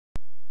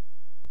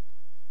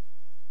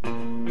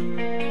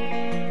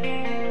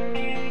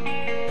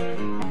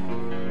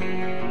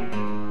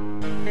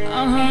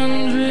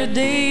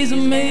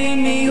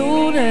made me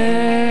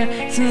older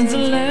since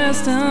the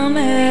last time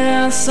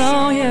that I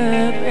saw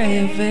your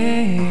pretty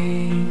face.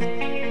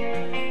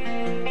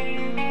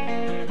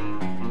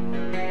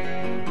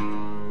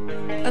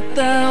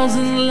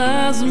 1,000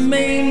 lies have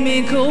made me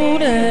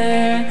colder,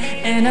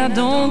 and I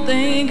don't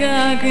think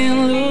I can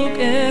look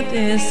at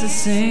this the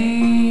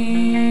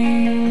same.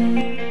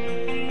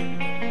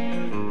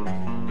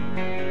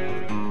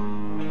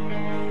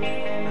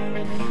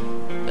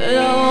 But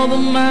all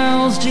the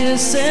miles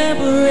just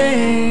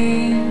separate.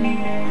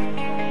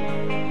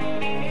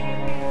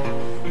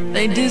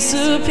 They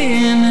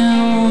disappear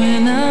now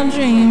when I'm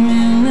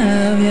dreaming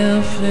of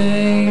your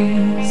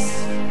face.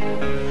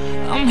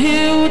 I'm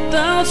here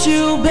without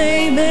you,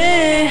 baby.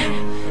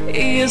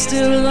 You're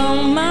still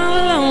on my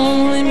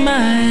lonely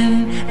mind.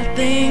 I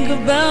think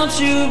about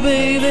you,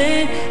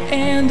 baby,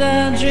 and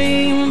I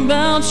dream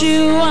about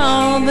you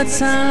all the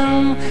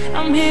time.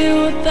 I'm here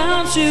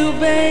without you,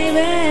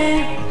 baby.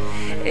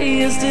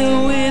 You're still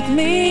with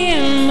me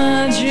in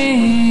my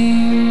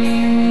dreams.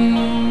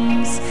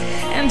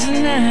 And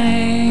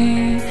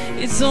tonight,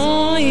 it's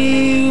only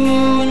you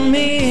and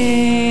me.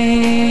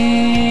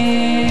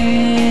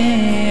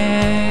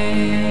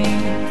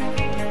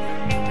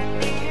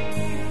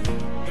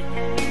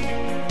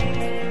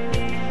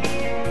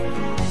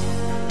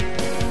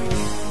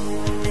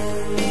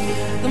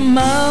 The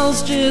miles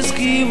just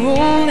keep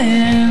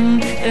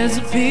rolling as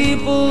the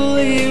people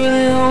leave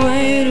their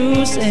way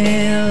to say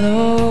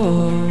hello.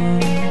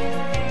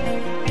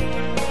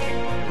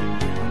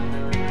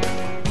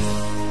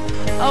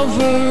 I've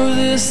heard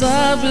this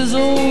life is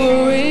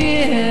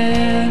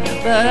overrated,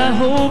 but I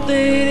hope that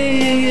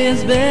it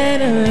gets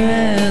better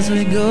as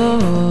we go.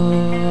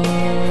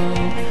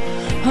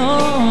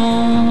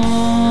 Oh,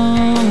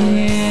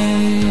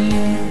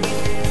 yeah.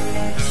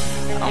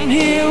 I'm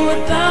here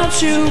without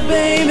you,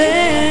 baby.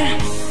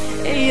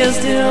 You're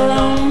still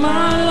on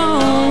my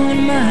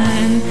lonely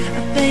mind.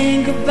 I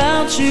think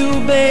about you,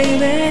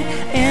 baby,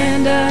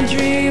 and I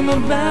dream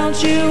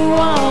about you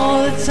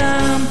all the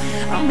time.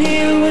 I'm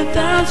here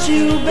without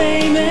you,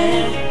 baby.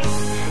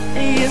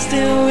 You're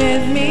still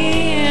with me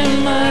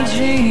in my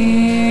dreams.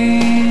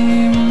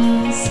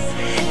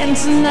 And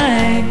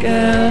tonight,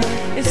 girl,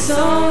 it's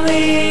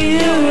only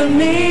you and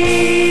me.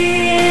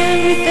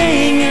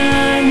 Everything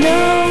I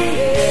know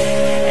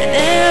and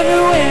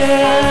everywhere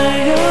I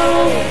go,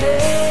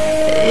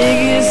 it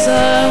gets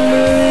hard,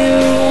 but it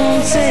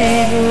won't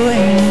take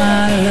away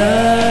my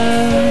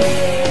love.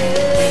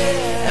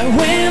 And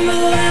when the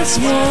last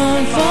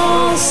one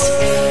falls,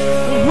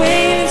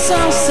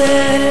 all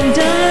said and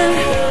done,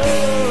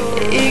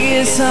 it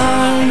gets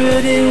hard,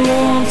 but it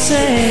won't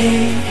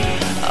take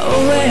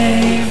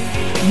away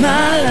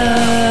my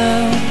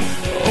love.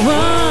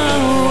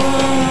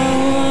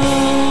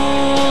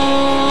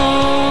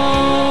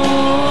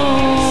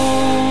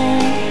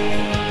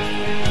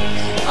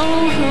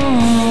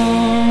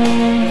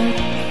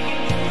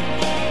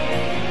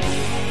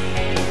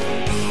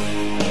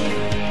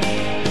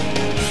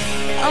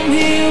 I'm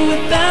here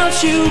without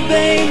you,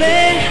 baby.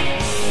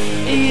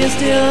 You're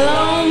still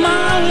on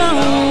my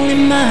lonely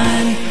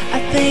mind. I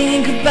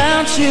think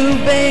about you,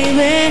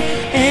 baby,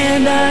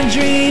 and I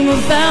dream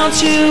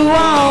about you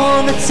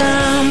all the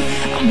time.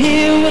 I'm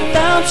here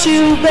without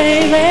you,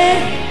 baby.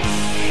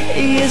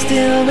 You're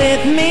still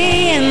with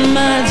me in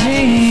my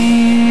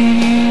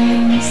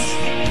dreams.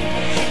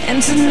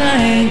 And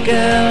tonight,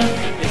 girl,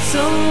 it's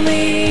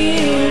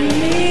only you and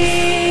me.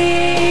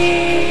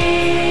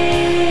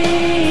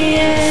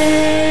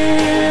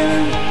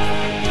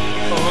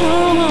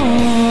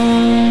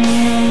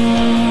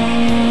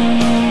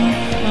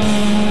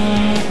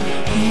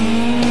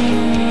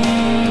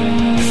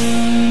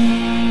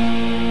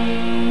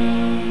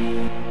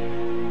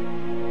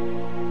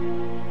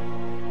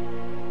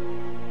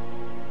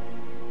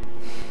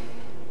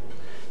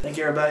 Thank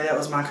you, everybody. That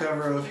was my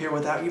cover of Here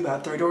Without You by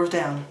Three Doors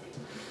Down.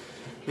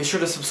 Be sure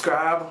to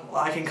subscribe,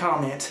 like, and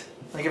comment.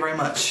 Thank you very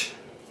much.